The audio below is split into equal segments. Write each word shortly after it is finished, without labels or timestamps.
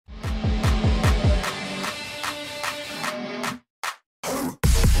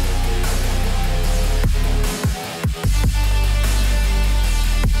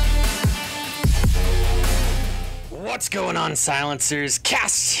What's going on, Silencers?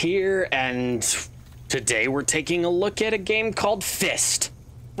 Cass here, and today we're taking a look at a game called Fist,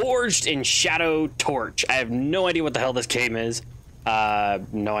 Forged in Shadow Torch. I have no idea what the hell this game is.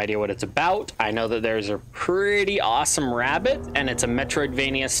 No idea what it's about. I know that there's a pretty awesome rabbit, and it's a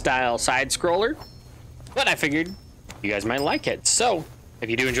Metroidvania-style side-scroller, but I figured you guys might like it. So, if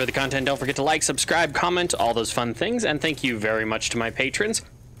you do enjoy the content, don't forget to like, subscribe, comment, all those fun things, and thank you very much to my patrons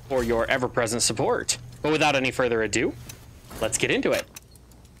for your ever-present support. But without any further ado, let's get into it.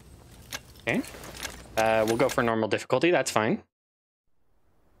 Okay. We'll go for normal difficulty, that's fine.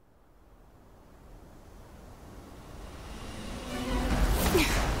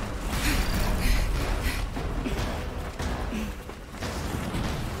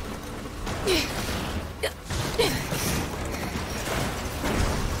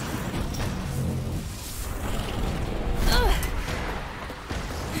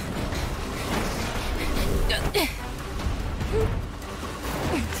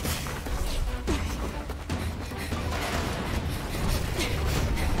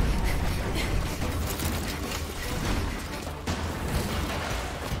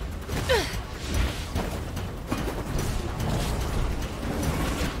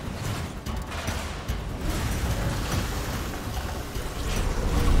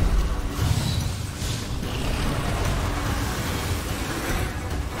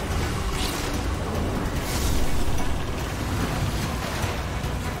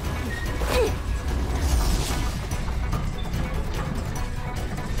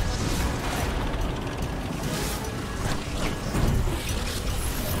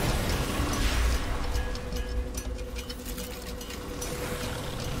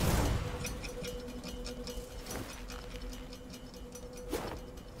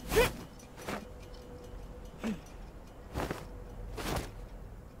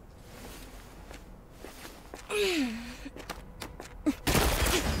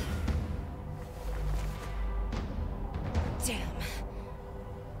 Damn.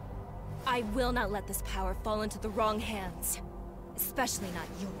 I will not let this power fall into the wrong hands. Especially not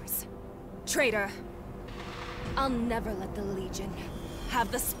yours. Traitor. I'll never let the Legion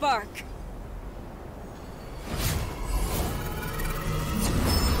have the spark.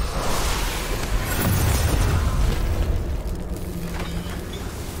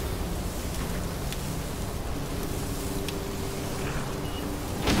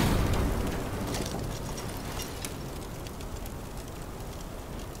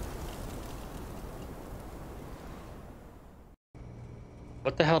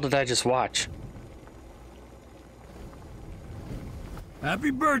 What the hell did I just watch? Happy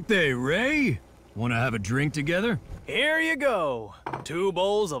birthday, Ray! Wanna have a drink together? Here you go. 2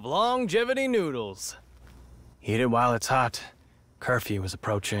 bowls of longevity noodles. Eat it while it's hot. Curfew is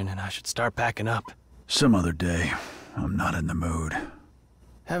approaching and I should start packing up. Some other day. I'm not in the mood.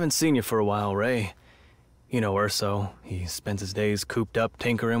 Haven't seen you for a while, Ray. You know Urso. He spends his days cooped up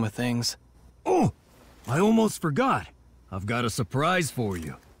tinkering with things. Oh! I almost forgot. I've got a surprise for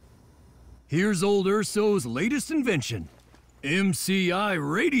you. Here's old Urso's latest invention. MCI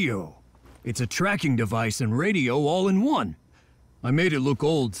Radio. It's a tracking device and radio all in one. I made it look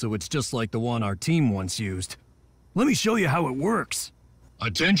old so it's just like the one our team once used. Let me show you how it works.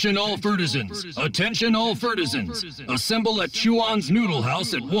 Attention all Furtisans! Attention all Furtisans! Assemble at Chuan's Noodle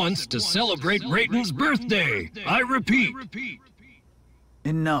House at once to celebrate Rayton's birthday! I repeat!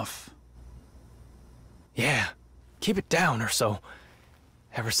 Enough. Yeah. Keep it down, Urso.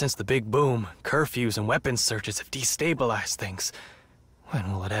 Ever since the big boom, curfews and weapons searches have destabilized things.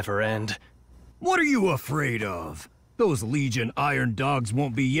 When will it ever end? What are you afraid of? Those Legion Iron Dogs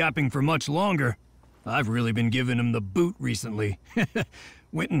won't be yapping for much longer. I've really been giving them the boot recently.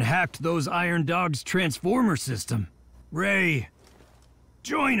 Went and hacked those Iron Dogs' transformer system. Ray,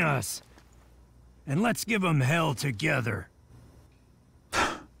 join us. And let's give them hell together.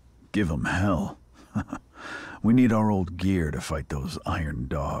 Give them hell. We need our old gear to fight those Iron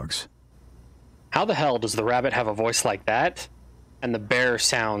Dogs. How the hell does the rabbit have a voice like that? And the bear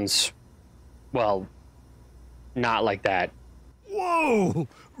sounds, well, not like that. Whoa!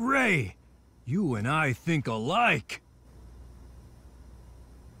 Ray, you and I think alike.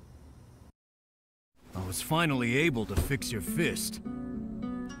 I was finally able to fix your fist.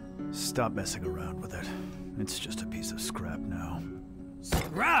 Stop messing around with it. It's just a piece of scrap now.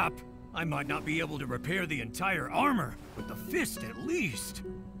 Scrap? I might not be able to repair the entire armor, but the fist at least.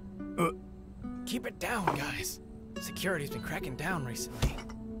 Keep it down, guys. Security's been cracking down recently.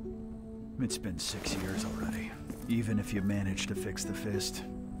 It's been 6 years already. Even if you manage to fix the fist,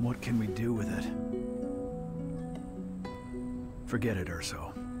 what can we do with it? Forget it,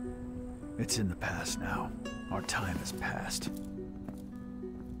 Urso. It's in the past now. Our time has passed.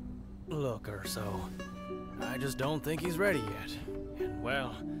 Look, Urso, I just don't think he's ready yet. And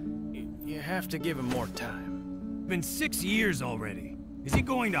well, you have to give him more time. Been 6 years already. Is he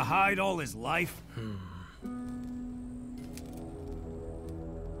going to hide all his life?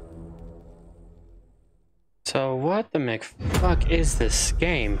 So what the McFuck is this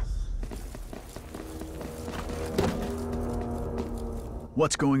game?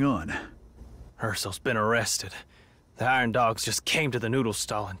 What's going on? Urso's been arrested. The Iron Dogs just came to the noodle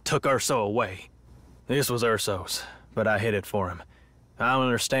stall and took Urso away. This was Urso's, but I hid it for him. I don't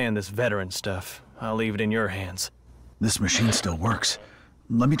understand this veteran stuff. I'll leave it in your hands. This machine still works.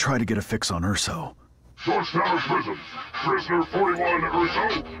 Let me try to get a fix on Urso. Georgetown Prison. Prisoner 41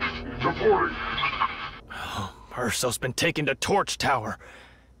 Urso. Reporting. Urso's been taken to Torch Tower.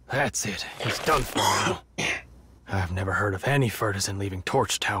 That's it. He's done for now. I've never heard of any Furtisan leaving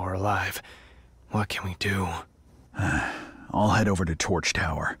Torch Tower alive. What can we do? I'll head over to Torch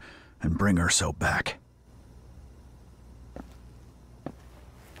Tower and bring Urso back.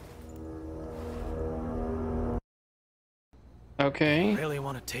 Okay. Really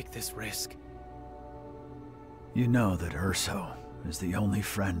want to take this risk? You know that Urso is the only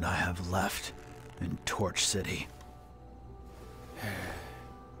friend I have left in Torch City.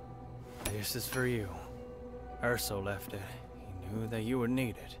 This is for you. Urso left it. He knew that you would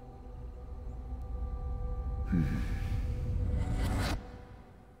need it.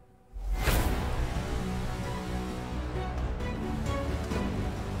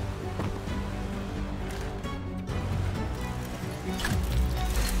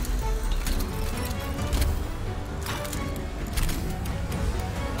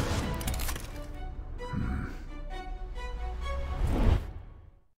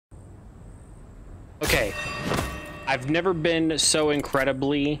 Okay. I've never been so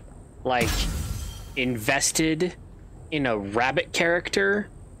incredibly, like, invested in a rabbit character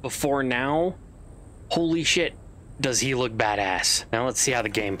before now. Holy shit, does he look badass. Now let's see how the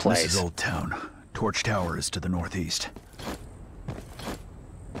game plays. This is Old Town. Torch Tower is to the northeast.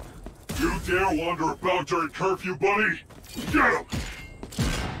 You dare wander about during curfew, buddy? Get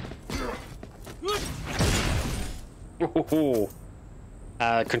him! Ooh.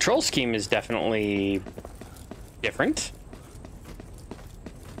 Control scheme is definitely different.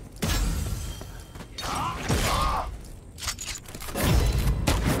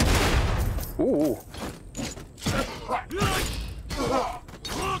 Ooh.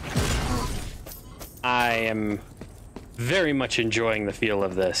 I am very much enjoying the feel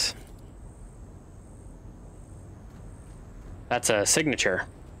of this. That's a signature.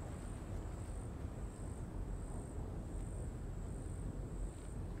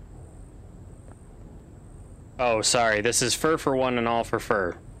 Oh, sorry. This is fur for one and all for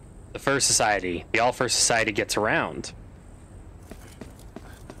fur. The Fur Society. The All Fur Society gets around.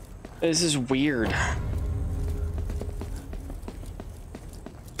 This is weird.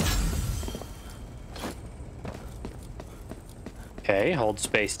 Okay, hold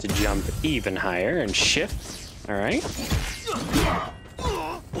space to jump even higher and shift. All right.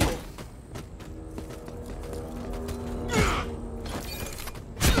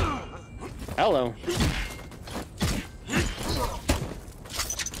 Hello.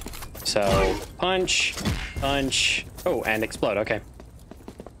 So, punch, punch. Oh, and explode. Okay.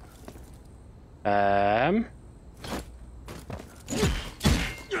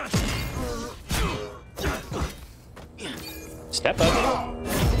 Step up.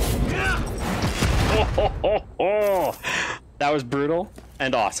 Oh. That was brutal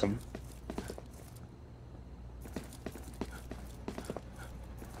and awesome.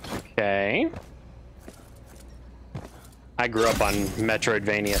 Okay. I grew up on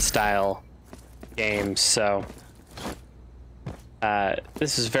Metroidvania style games, so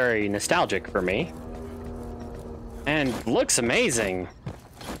this is very nostalgic for me. And looks amazing.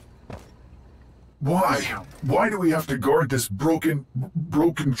 Why? Why do we have to guard this broken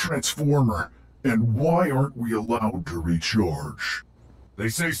transformer? And why aren't we allowed to recharge? They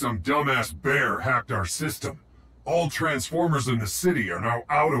say some dumbass bear hacked our system. All transformers in the city are now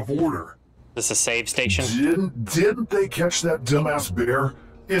out of order. This is a save station. Didn't they catch that dumbass bear?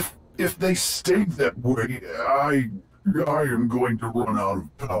 If they stayed that way, I am going to run out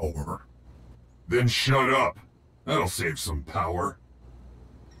of power. Then shut up. That'll save some power.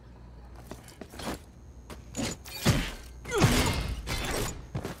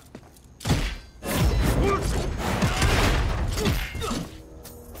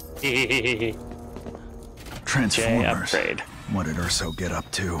 Transformers. Upgrade. What did Urso get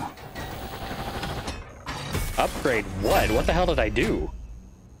up to? Upgrade what? What the hell did I do?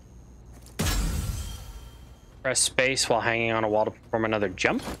 Press space while hanging on a wall to perform another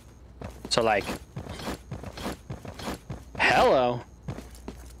jump. So like, hello.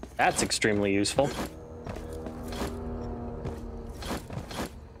 That's extremely useful.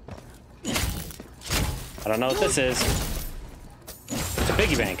 I don't know what this is. It's a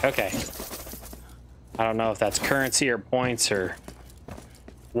piggy bank, okay. I don't know if that's currency or points or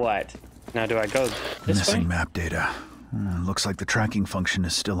what. Now do I go this Missing way? map data. Looks like the tracking function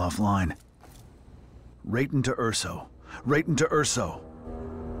is still offline. Right into Urso. Right into Urso.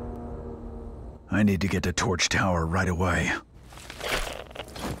 I need to get to Torch Tower right away.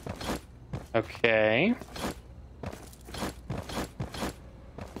 Okay.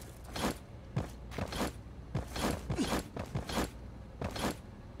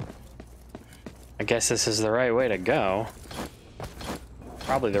 I guess this is the right way to go.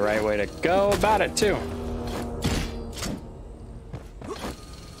 Probably the right way to go about it, too.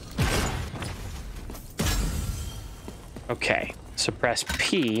 Okay, so press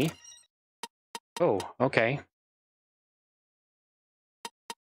P. Oh, okay.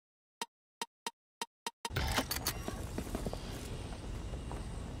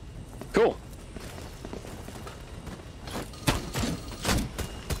 Cool.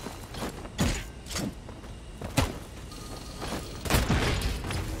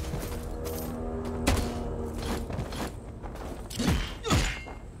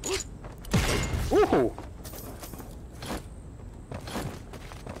 Woohoo!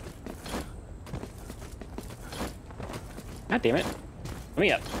 God damn it. Let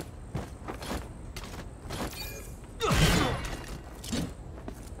me up.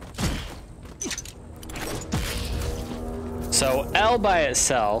 So L by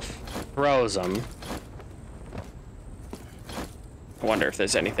itself throws them. I wonder if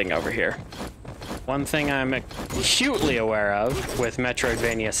there's anything over here. One thing I'm acutely aware of with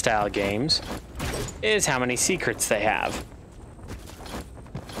Metroidvania style games is how many secrets they have.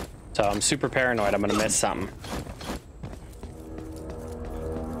 So I'm super paranoid I'm gonna miss something.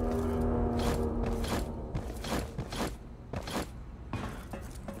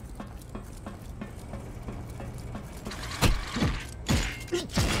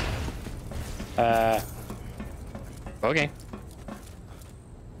 Okay.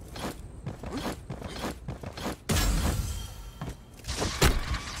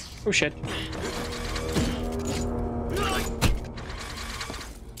 Oh shit.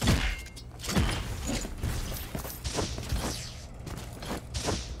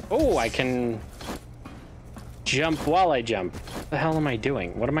 Oh, I can jump while I jump. What the hell am I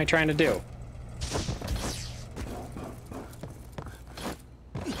doing? What am I trying to do?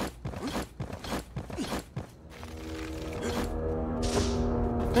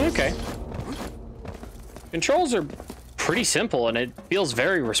 Okay. Controls are pretty simple and it feels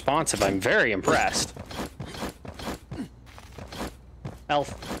very responsive. I'm very impressed.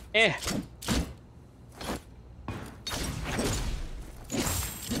 Health. Eh.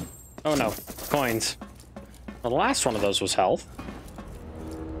 Oh no, coins. Well, the last one of those was health.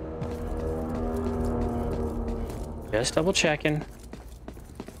 Just double checking.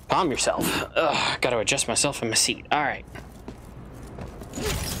 Calm yourself. Ugh, gotta adjust myself in my seat. All right.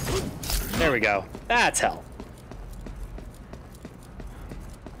 There we go. That's health.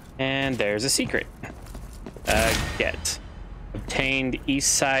 And there's a secret. Get. Obtained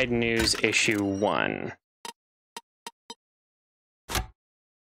East Side News issue 1.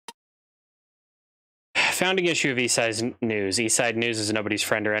 Founding issue of East Side News. East Side News is nobody's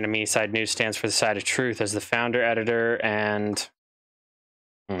friend or enemy. East Side News stands for the side of truth. As the founder, editor, and...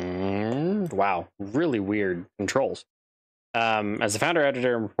 wow, really weird controls. As the founder,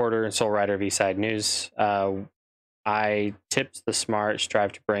 editor, and reporter, and sole writer of East Side News, I tips the smart,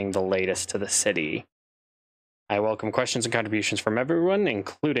 strive to bring the latest to the city. I welcome questions and contributions from everyone,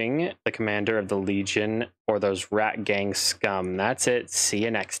 including the commander of the Legion or those rat gang scum. That's it. See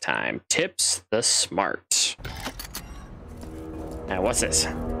you next time. Tips the smart. Now, what's this?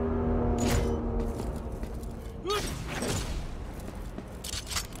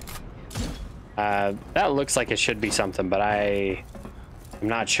 That looks like it should be something, but I'm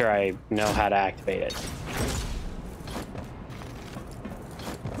not sure I know how to activate it.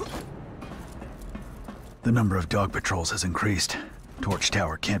 The number of dog patrols has increased. Torch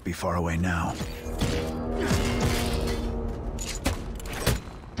Tower can't be far away now.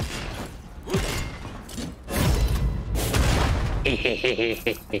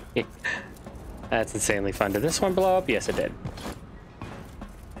 That's insanely fun. Did this one blow up? Yes, it did.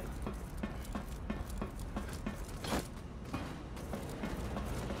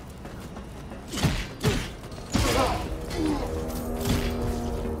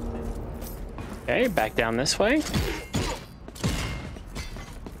 Okay. Okay, back down this way.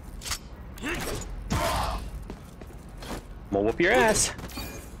 We'll whoop your ass.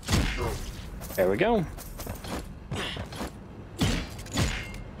 There we go.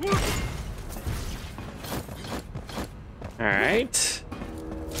 All right.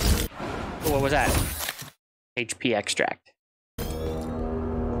 What was that? HP extract.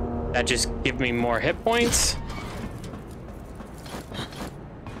 That just give me more hit points.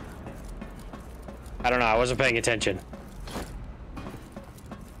 I don't know, I wasn't paying attention.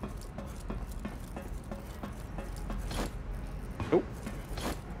 Oh.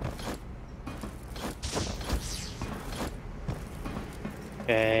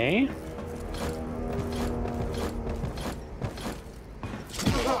 Okay.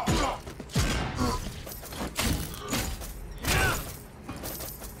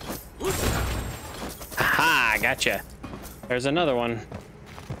 Aha, gotcha. There's another one.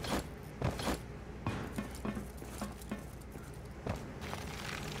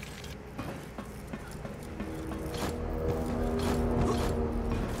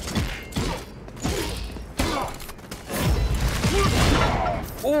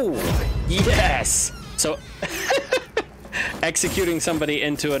 Ooh, yes! So, executing somebody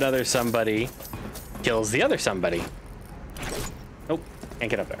into another somebody kills the other somebody. Nope, can't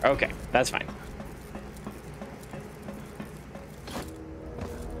get up there. Okay, that's fine.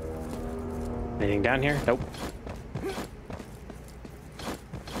 Anything down here? Nope.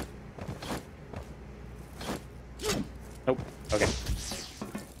 Nope, okay.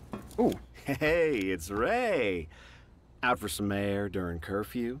 Ooh. Hey, it's Ray. Out for some air during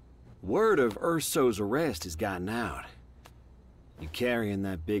curfew. Word of Urso's arrest has gotten out. You carrying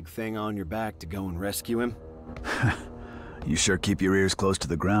that big thing on your back to go and rescue him? You sure keep your ears close to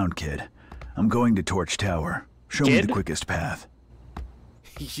the ground, kid. I'm going to Torch Tower. Show me the quickest path.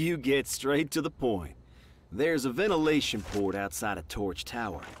 You get straight to the point. There's a ventilation port outside of Torch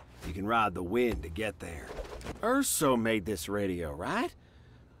Tower. You can ride the wind to get there. Urso made this radio, right?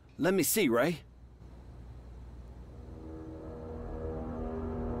 Let me see, Ray.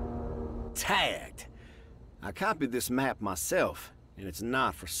 Tagged. I copied this map myself, and it's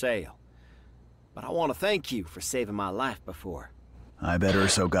not for sale. But I want to thank you for saving my life before. I bet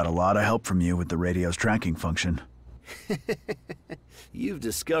Urso got a lot of help from you with the radio's tracking function. You've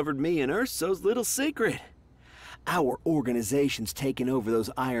discovered me and Urso's little secret. Our organization's taken over those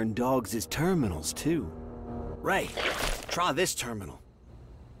Iron Dogs' terminals, too. Ray, try this terminal.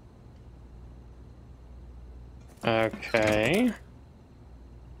 Okay.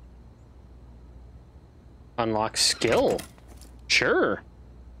 Unlock skill. Sure.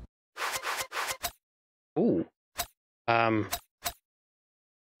 Ooh. I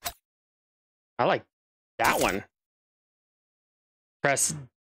like that one. Press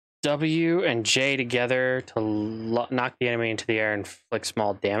W and J together to knock the enemy into the air and inflict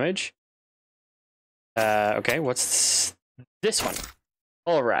small damage. Okay, what's this one?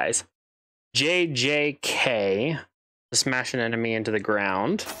 Polarize. JJK to smash an enemy into the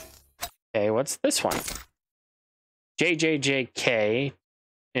ground. Okay, what's this one? JJJK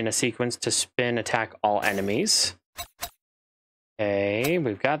in a sequence to spin attack all enemies. Okay,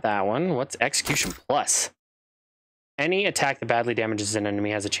 we've got that one. What's Execution Plus? Any attack that badly damages an enemy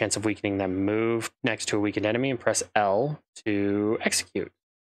has a chance of weakening them. Move next to a weakened enemy and press L to execute.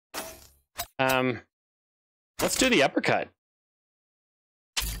 Let's do the uppercut.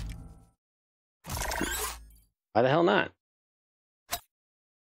 Why the hell not?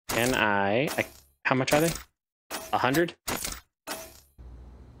 Can I how much are they? 100?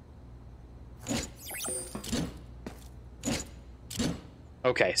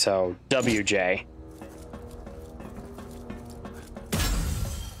 Okay, so WJ.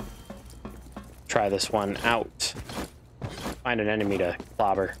 Try this one out. Find an enemy to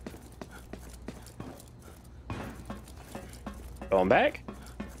clobber. Going back.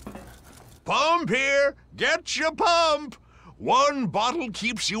 Pump here! Get your pump! One bottle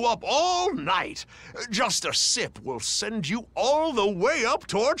keeps you up all night. Just a sip will send you all the way up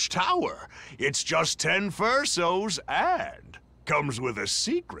Torch Tower. It's just 10 Fursos and comes with a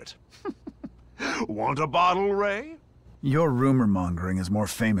secret. Want a bottle, Ray? Your rumor mongering is more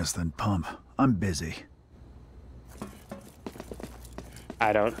famous than Pump. I'm busy.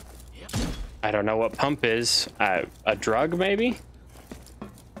 I don't know what pump is. A drug, maybe?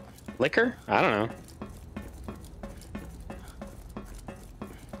 Liquor? I don't know.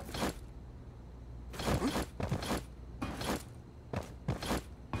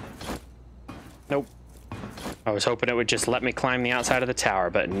 Nope. I was hoping it would just let me climb the outside of the tower,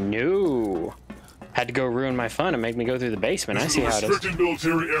 but no. Had to go ruin my fun and make me go through the basement. I see how it is. Restricted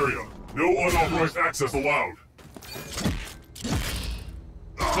military area. No unauthorized access allowed.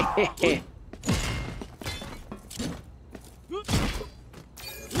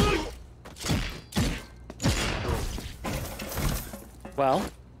 Well,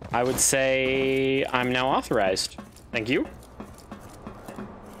 I would say I'm now authorized. Thank you.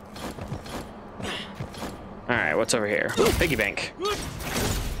 All right, what's over here? Ooh, piggy bank.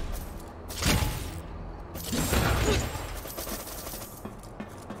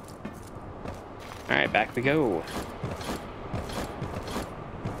 All right, back we go.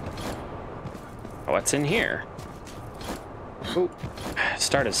 What's in here? Ooh,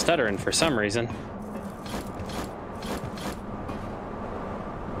 started stuttering for some reason.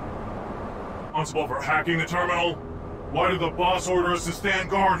 Responsible for hacking the terminal? Why did the boss order us to stand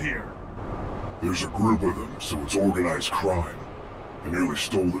guard here? There's a group of them, so it's organized crime. They nearly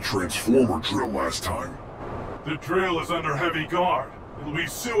stole the transformer drill last time. The drill is under heavy guard. It'll be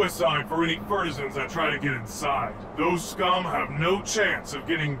suicide for any Fertisans that try to get inside. Those scum have no chance of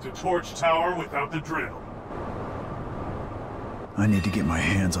getting to Torch Tower without the drill. I need to get my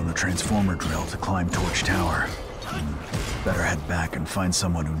hands on the transformer drill to climb Torch Tower. Better head back and find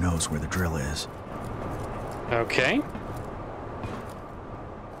someone who knows where the drill is. Okay.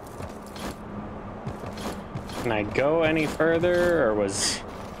 Can I go any further, or was...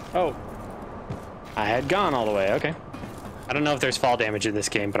 Oh. I had gone all the way, okay. I don't know if there's fall damage in this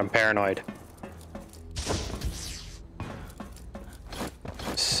game, but I'm paranoid.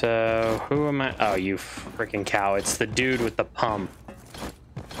 So, who am I? Oh, you freaking cow. It's the dude with the pump.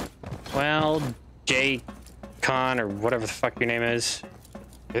 Well, Jay Con, or whatever the fuck your name is.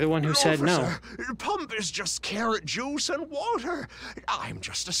 You're the one who said no. Pump is just carrot juice and water. I'm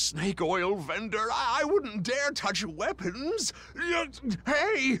just a snake oil vendor. I wouldn't dare touch weapons.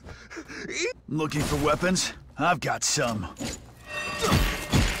 Hey! Looking for weapons? I've got some.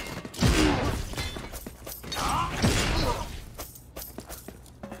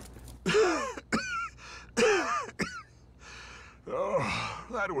 Oh,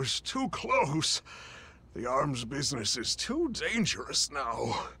 that was too close. The arms business is too dangerous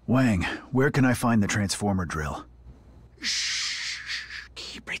now. Wang, where can I find the transformer drill? Shh,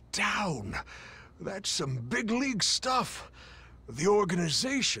 keep it down. That's some big league stuff. The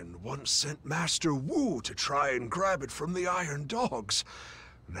organization once sent Master Wu to try and grab it from the Iron Dogs.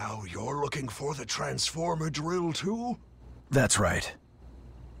 Now you're looking for the transformer drill too? That's right.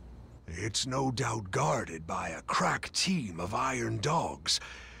 It's no doubt guarded by a crack team of Iron Dogs.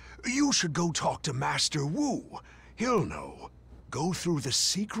 You should go talk to Master Wu. He'll know. Go through the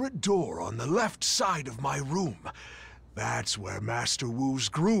secret door on the left side of my room. That's where Master Wu's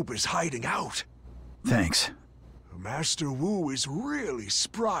group is hiding out. Thanks. Master Wu is really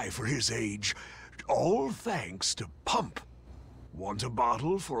spry for his age. All thanks to Pump. Want a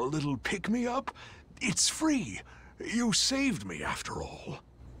bottle for a little pick-me-up? It's free. You saved me after all.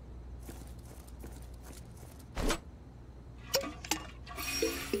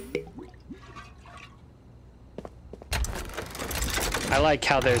 I like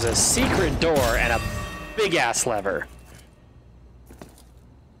how there's a secret door and a big-ass lever.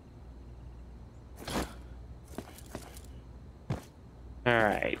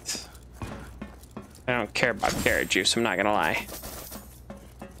 Alright. I don't care about carrot juice, I'm not gonna lie.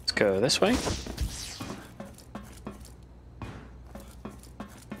 Let's go this way.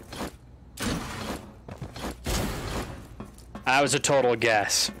 That was a total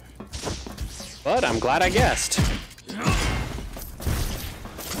guess. But I'm glad I guessed.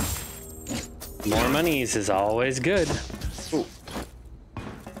 More monies is always good. Ooh.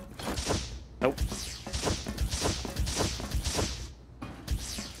 Nope.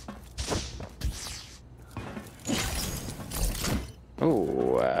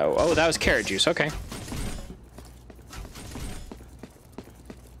 Ooh, oh, that was carrot juice, okay.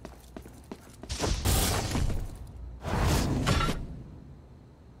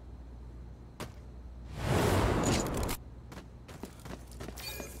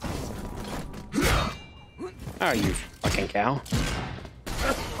 Oh, you fucking cow.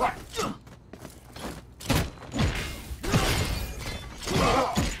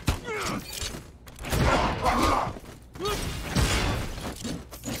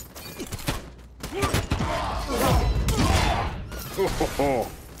 Oh.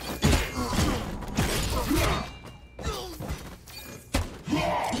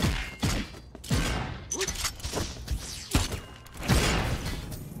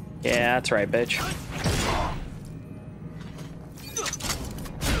 Yeah, that's right, bitch.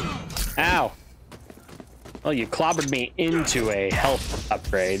 Ow. Well, you clobbered me into a health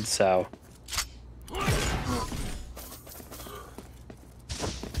upgrade, so...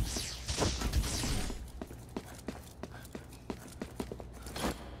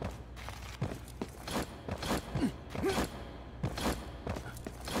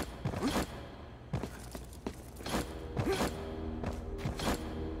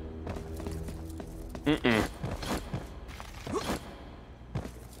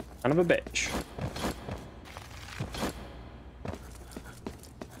 Son of a bitch.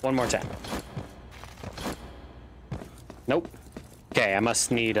 One more time. Nope. Okay, I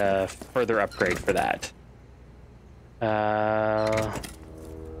must need a further upgrade for that.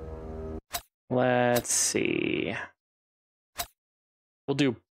 Let's see. We'll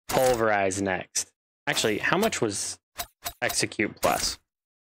do pulverize next. Actually, how much was execute plus?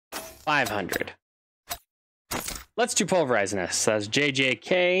 500. Let's do pulverize next. That's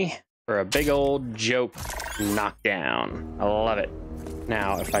JJK for a big old joke knockdown. I love it.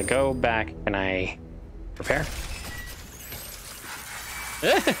 Now, if I go back, can I repair?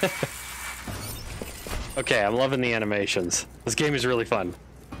 Okay, I'm loving the animations. This game is really fun.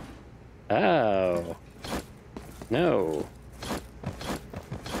 Oh. No.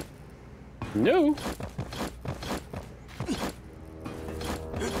 No.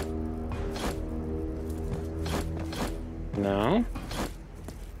 No.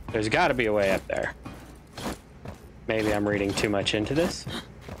 There's got to be a way up there. Maybe I'm reading too much into this.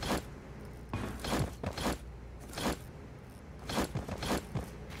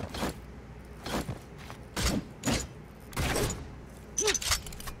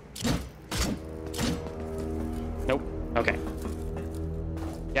 Nope. Okay.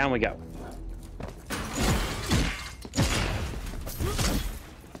 Down we go.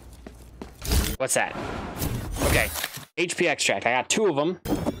 What's that? Okay. HP extract. I got 2 of them.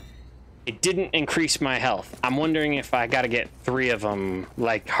 It didn't increase my health. I'm wondering if I gotta get 3 of them,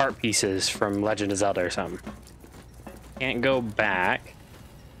 like heart pieces from Legend of Zelda or something. Can't go back.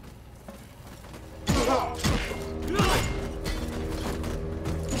 Oh.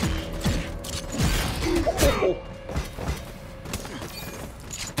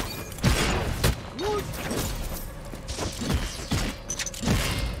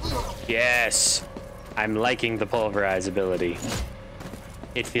 Yes, I'm liking the pulverize ability.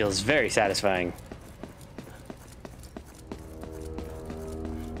 It feels very satisfying.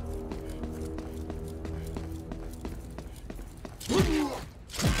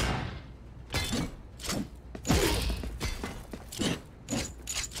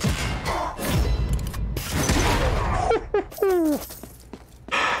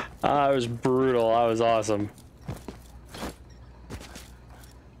 That was brutal. That was awesome.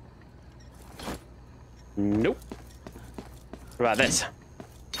 Nope. What about this?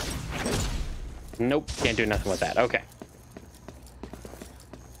 Nope, can't do nothing with that. Okay.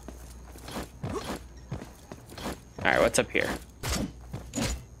 Alright, what's up here?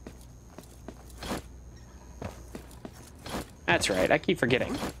 That's right, I keep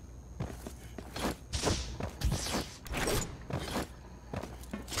forgetting.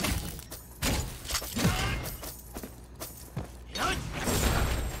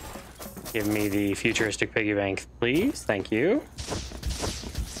 Give me the futuristic piggy bank, please. Thank you.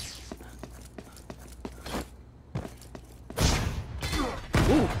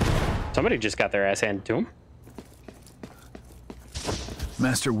 Ooh, somebody just got their ass handed to him.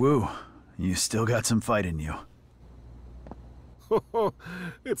 Master Wu, you still got some fight in you.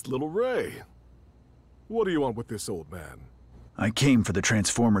 It's little Ray. What do you want with this old man? I came for the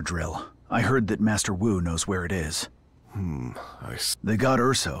transformer drill. I heard that Master Wu knows where it is. They got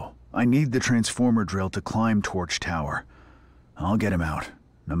Urso. I need the transformer drill to climb Torch Tower. I'll get him out,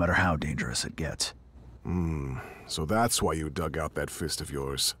 no matter how dangerous it gets. So that's why you dug out that fist of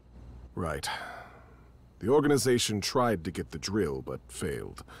yours. Right. The organization tried to get the drill, but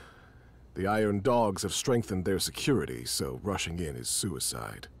failed. The Iron Dogs have strengthened their security, so rushing in is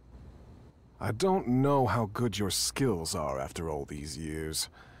suicide. I don't know how good your skills are after all these years.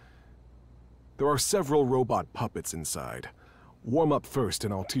 There are several robot puppets inside. Warm up first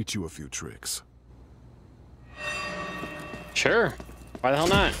and I'll teach you a few tricks. Sure. Why the hell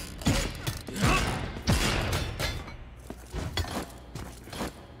not?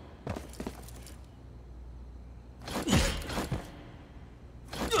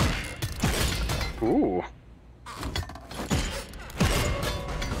 Ooh.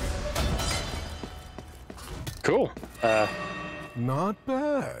 Cool. Not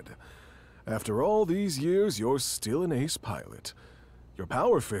bad. After all these years, you're still an ace pilot. Your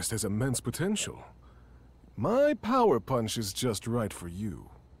Power Fist has immense potential. My Power Punch is just right for you.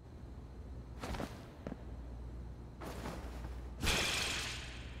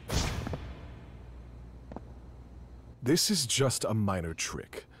 This is just a minor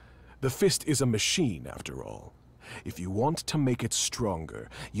trick. The fist is a machine, after all. If you want to make it stronger,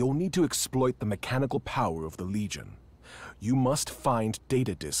 you'll need to exploit the mechanical power of the Legion. You must find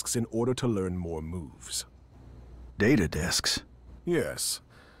data disks in order to learn more moves. Data disks? Yes.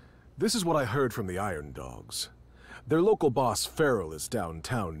 This is what I heard from the Iron Dogs. Their local boss, Farrell, is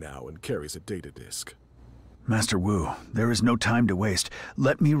downtown now and carries a data disk. Master Wu, there is no time to waste.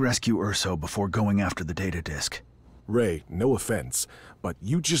 Let me rescue Urso before going after the data disk. Ray, no offense, but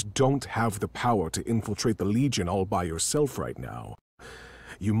you just don't have the power to infiltrate the Legion all by yourself right now.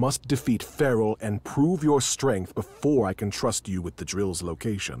 You must defeat Farrell and prove your strength before I can trust you with the drill's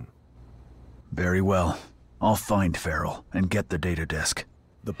location. Very well. I'll find Farrell and get the data disk.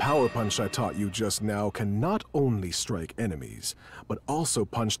 The power punch I taught you just now can not only strike enemies, but also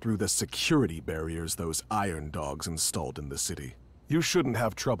punch through the security barriers those iron dogs installed in the city. You shouldn't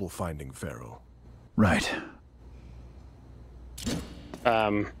have trouble finding Farrell. Right.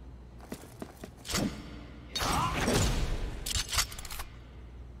 Alright,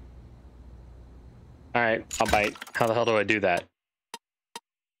 I'll bite. How the hell do I do that?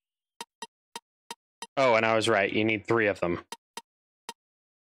 Oh, and I was right. You need 3 of them.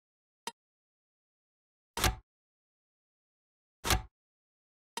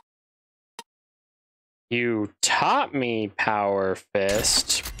 You taught me Power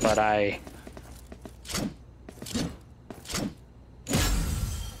Fist, but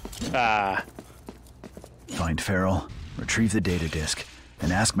Find Farrell, retrieve the data disk,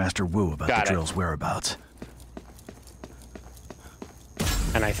 and ask Master Wu about the drill's whereabouts.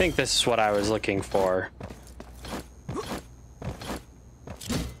 And I think this is what I was looking for.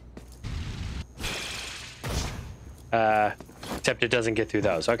 Except it doesn't get through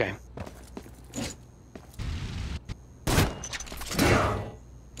those. Okay.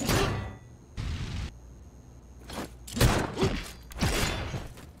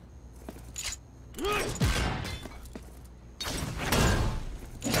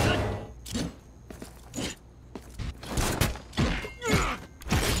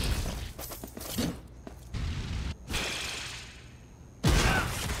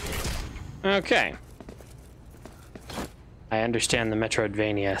 Okay. I understand the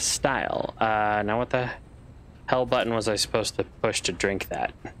Metroidvania style. Now what the hell button was I supposed to push to drink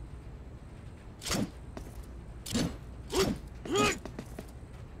that?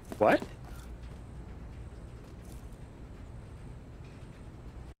 What?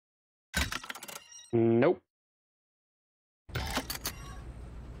 Nope.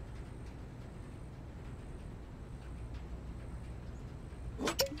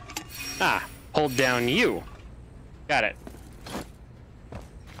 Ah, hold down U. Got it.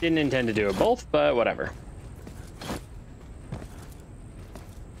 Didn't intend to do it both, but whatever.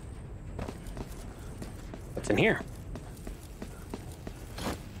 What's in here?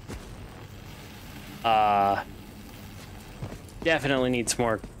 Definitely needs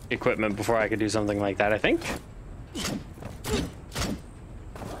more equipment before I could do something like that, I think.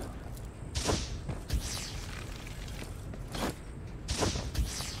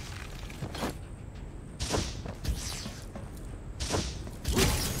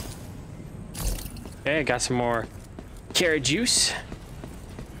 Okay, I got some more carrot juice.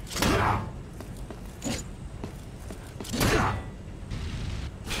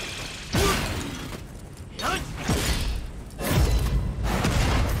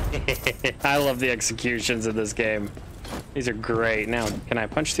 I love the executions in this game. These are great. Now, can I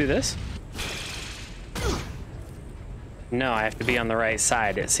punch through this? No, I have to be on the right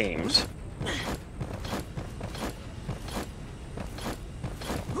side, it seems.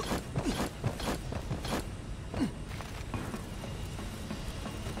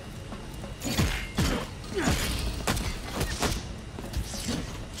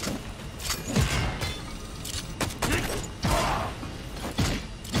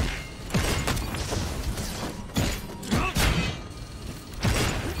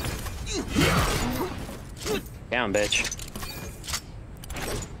 Down, bitch.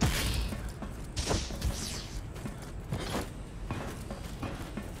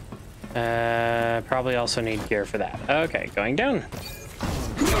 Probably also need gear for that. Okay, going down.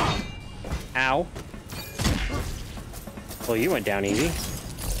 Ow. Well, you went down easy.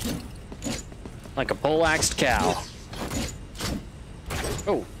 Like a poleaxed cow.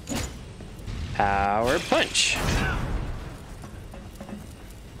 Oh. Power punch.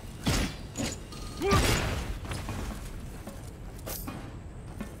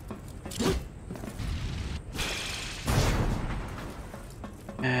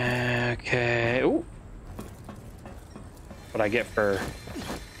 Okay. Ooh. What I get for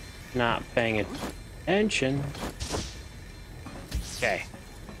not paying attention. Okay.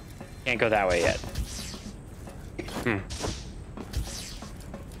 Can't go that way yet.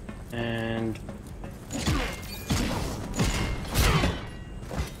 And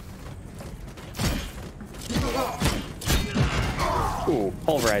ooh,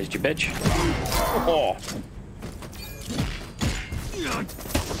 pulverized you, bitch. Oh.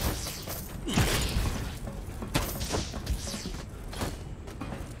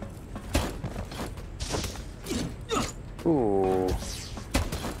 Ooh.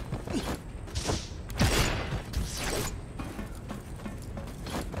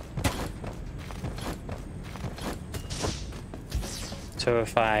 So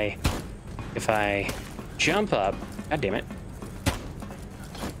if I jump up, god damn it.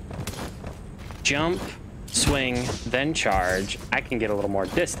 Jump, swing, then charge, I can get a little more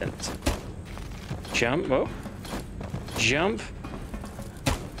distance. Jump, whoa. Jump,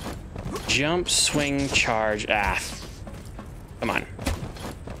 swing, charge, come on.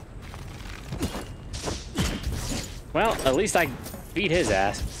 Well, at least I beat his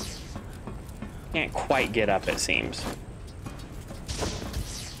ass. Can't quite get up, it seems.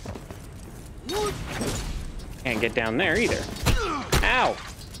 Can't get down there either. Ow!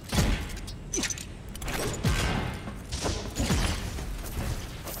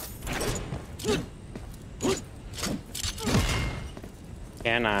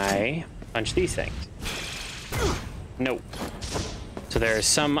 Can I punch these things? Nope. So there's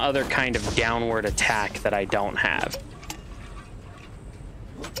some other kind of downward attack that I don't have.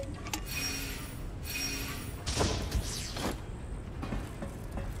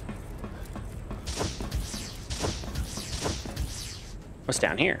 What's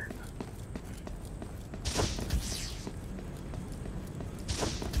down here?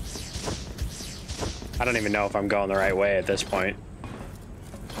 I don't even know if I'm going the right way at this point.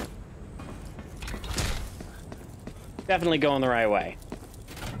 Definitely going the right way.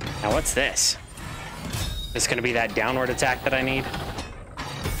 Now what's this? Is this gonna be that downward attack that I need?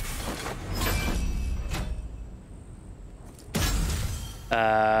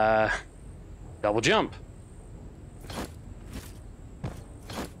 Double jump.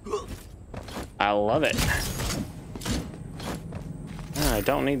 I love it. I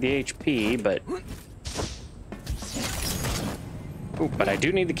don't need the HP, but... Ooh, but I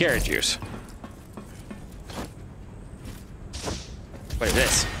do need the carrot juice. What is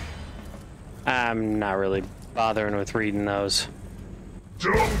this? I'm not really bothering with reading those.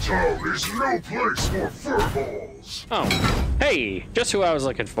 Downtown is no place for furballs. Oh, hey, just who I was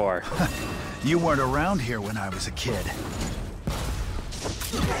looking for. You weren't around here when I was a kid.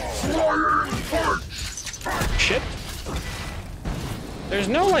 Flying punch! Shit. There's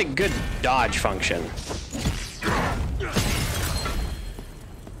no, like, good dodge function.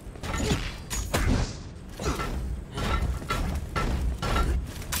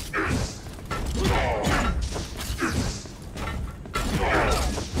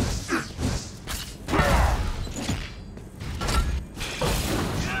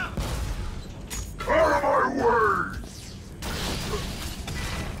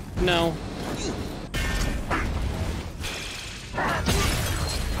 No.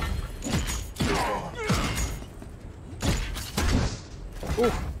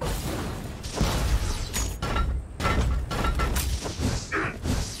 Ooh.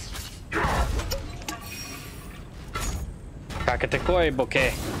 Kakatekoi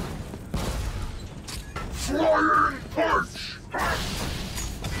bouquet. Flying punch!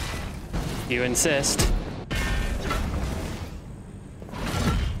 You insist.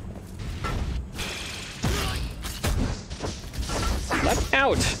 Let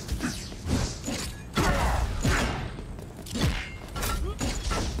out!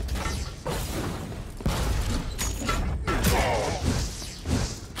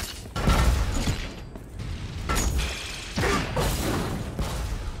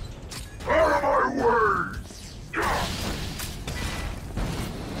 Out of my way!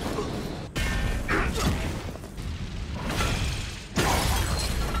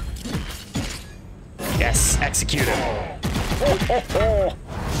 Yes, execute him.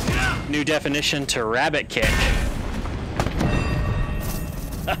 New definition to rabbit kick.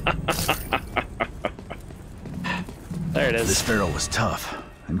 There it is. This barrel was tough,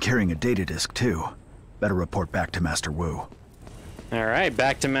 and carrying a data disk too. Better report back to Master Wu. All right,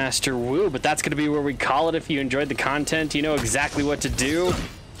 back to Master Wu, but that's going to be where we call it. If you enjoyed the content, you know exactly what to do.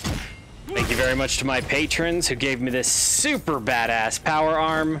 Thank you very much to my patrons who gave me this super badass power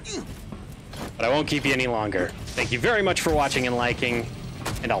arm. But I won't keep you any longer. Thank you very much for watching and liking,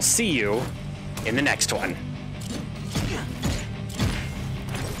 and I'll see you in the next one.